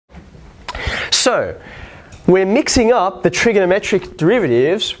So we're mixing up the trigonometric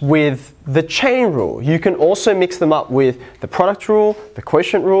derivatives with the chain rule. You can also mix them up with the product rule, the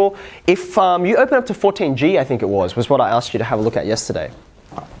quotient rule. If you open up to 14g, I think it was what I asked you to have a look at yesterday.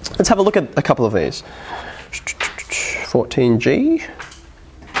 Let's have a look at a couple of these. 14g.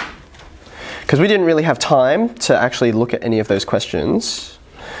 Because we didn't really have time to actually look at any of those questions.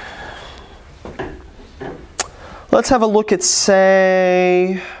 Let's have a look at,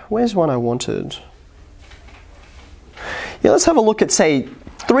 say, where's one I wanted? Yeah, let's have a look at, say,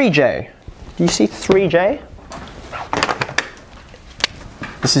 3j. Do you see 3j?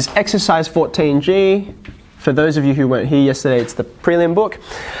 This is exercise 14g. For those of you who weren't here yesterday, it's the prelim book.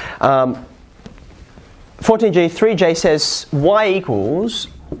 14g, 3j says y equals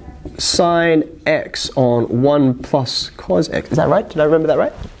sine x on 1 plus cos x. Is that right? Did I remember that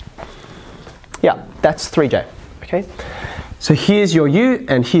right? Yeah, that's 3j. Okay. So here's your u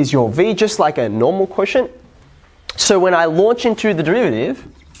and here's your v, just like a normal quotient. So when I launch into the derivative,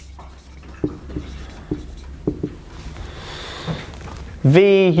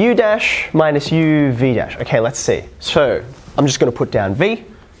 v u dash minus u v dash. Okay, let's see. So I'm just going to put down v,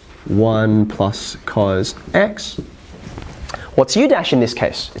 1 plus cos x. What's u dash in this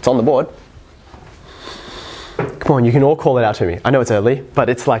case? It's on the board. Come on, you can all call it out to me. I know it's early, but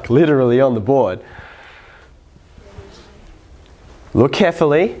it's like literally on the board. Look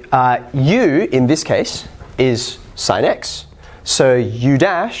carefully. U in this case is sine x. So u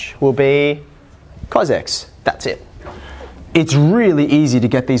dash will be cos x. That's it. It's really easy to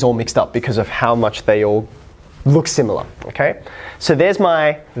get these all mixed up because of how much they all look similar. Okay? So there's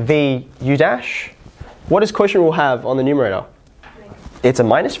my v u dash. What does quotient rule have on the numerator? It's a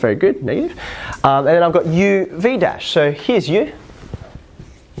minus, very good, negative. And then I've got u v dash. So here's u.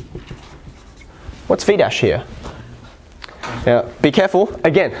 What's v dash here? Now, be careful.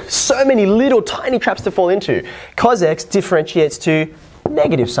 Again, so many little tiny traps to fall into. Cos x differentiates to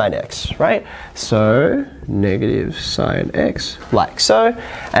negative sine x, right? So, negative sine x, like so.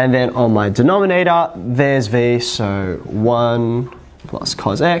 And then on my denominator, there's v, so 1 plus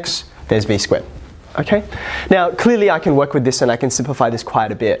cos x, there's v squared. Okay? Now, clearly I can work with this and I can simplify this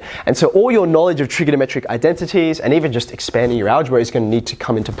quite a bit. And so all your knowledge of trigonometric identities and even just expanding your algebra is going to need to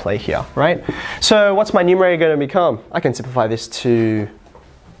come into play here, right? So what's my numerator going to become? I can simplify this to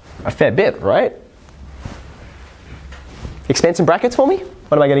a fair bit, right? Expand some brackets for me?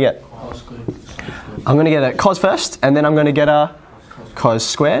 What am I going to get? I'm going to get a cos first, and then I'm going to get a cos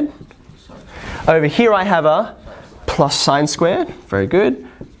squared. Over here I have a plus sine squared. Very good.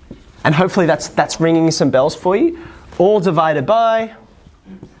 And hopefully that's ringing some bells for you. All divided by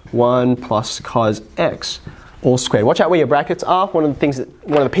 1 plus cos x all squared. Watch out where your brackets are. One of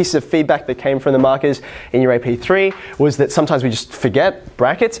the pieces of feedback that came from the markers in your AP3 was that sometimes we just forget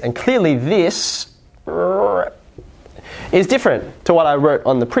brackets, and clearly this is different to what I wrote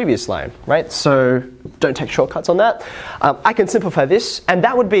on the previous line, right? So don't take shortcuts on that. I can simplify this, and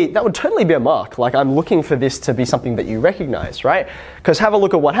that would totally be a mark. Like I'm looking for this to be something that you recognize, right? Because have a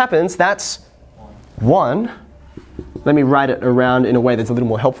look at what happens. That's 1. Let me write it around in a way that's a little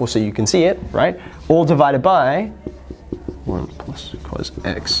more helpful so you can see it, right? All divided by 1 plus cos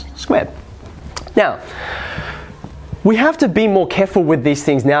x squared. Now, we have to be more careful with these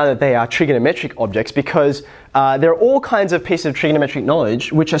things now that they are trigonometric objects, because there are all kinds of pieces of trigonometric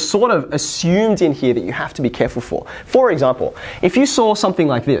knowledge which are sort of assumed in here that you have to be careful for. For example, if you saw something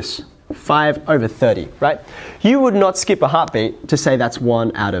like this, 5 over 30, right? You would not skip a heartbeat to say that's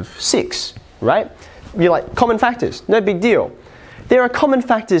 1 out of 6, right? You're like, common factors, no big deal. There are common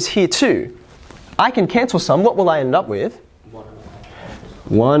factors here too. I can cancel some. What will I end up with?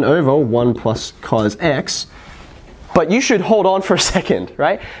 1 over 1 plus cos x. But you should hold on for a second,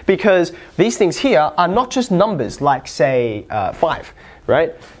 right? Because these things here are not just numbers like, say, 5,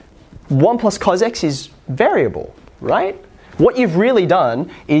 right? 1 plus cos x is variable, right? What you've really done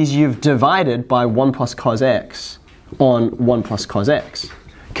is you've divided by 1 plus cos x on 1 plus cos x.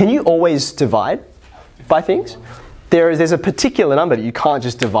 Can you always divide by things? There's a particular number that you can't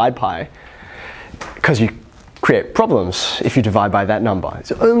just divide by, because you create problems if you divide by that number.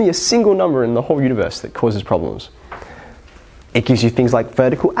 It's only a single number in the whole universe that causes problems. It gives you things like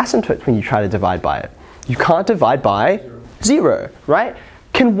vertical asymptotes when you try to divide by it. You can't divide by 0, right?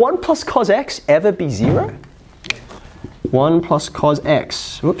 Can 1 plus cos x ever be 0? 1 plus cos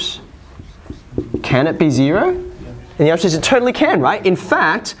x, whoops. Can it be 0? And the answer is it totally can, right? In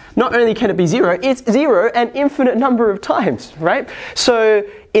fact, not only can it be 0, it's 0 an infinite number of times, right? So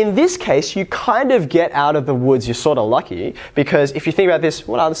in this case, you kind of get out of the woods. You're sort of lucky, because if you think about this,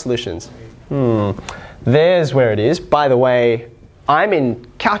 what are the solutions? There's where it is. By the way, I'm in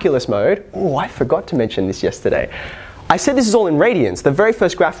calculus mode. Oh, I forgot to mention this yesterday. I said this is all in radians. The very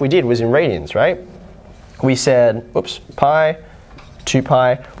first graph we did was in radians, right? We said, oops, pi, 2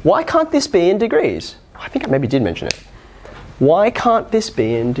 pi. Why can't this be in degrees? I think I maybe did mention it. Why can't this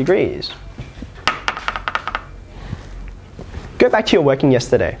be in degrees? Go back to your working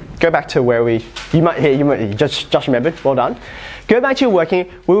yesterday. Go back to where you just remembered, well done. Go back to your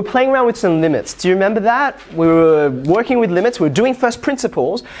working, we were playing around with some limits. Do you remember that? We were working with limits, we were doing first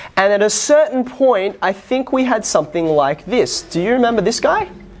principles, and at a certain point, I think we had something like this. Do you remember this guy?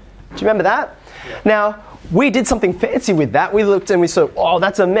 Do you remember that? Yeah. Now, we did something fancy with that. We looked and we saw, oh,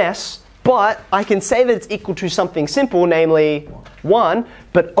 that's a mess, but I can say that it's equal to something simple, namely 1,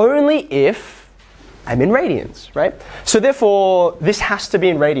 but only if I'm in radians, right? So therefore, this has to be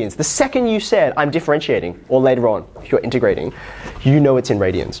in radians. The second you said I'm differentiating, or later on, if you're integrating, you know it's in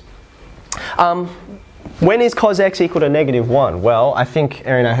radians. When is cos x equal to -1? Well, I think,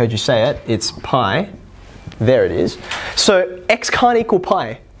 Erin, I heard you say it. It's pi. There it is. So x can't equal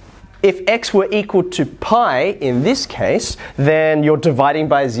pi. If x were equal to pi in this case, then you're dividing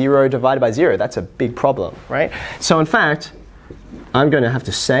by 0 divided by 0. That's a big problem, right? So in fact, I'm going to have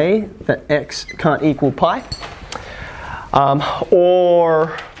to say that x can't equal pi,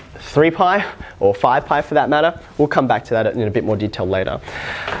 or 3 pi, or 5 pi for that matter. We'll come back to that in a bit more detail later.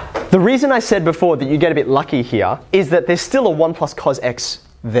 The reason I said before that you get a bit lucky here is that there's still a 1 plus cos x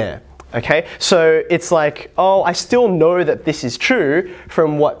there. Okay, so it's like, oh, I still know that this is true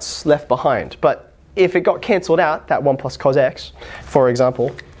from what's left behind. But if it got cancelled out, that 1 plus cos x, for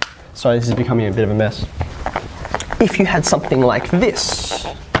example, sorry, this is becoming a bit of a mess. If you had something like this,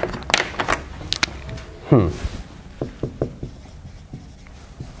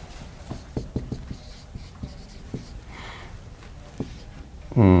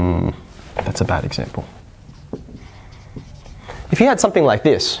 that's a bad example. If you had something like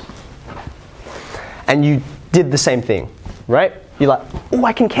this, and you did the same thing, right? You're like, oh,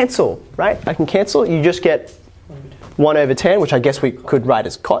 I can cancel, right? I can cancel. You just get 1 over 10, which I guess we could write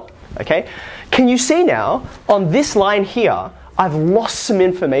as cot, okay? Can you see now, on this line here, I've lost some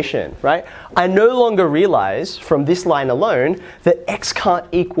information, right? I no longer realize from this line alone that x can't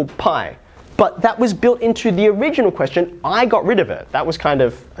equal pi. But that was built into the original question. I got rid of it. That was kind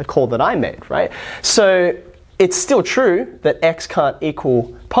of a call that I made, right? So it's still true that x can't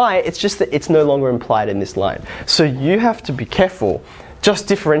equal pi, it's just that it's no longer implied in this line. So you have to be careful. Just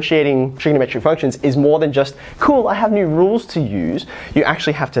differentiating trigonometric functions is more than just, cool, I have new rules to use. You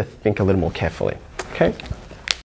actually have to think a little more carefully, okay?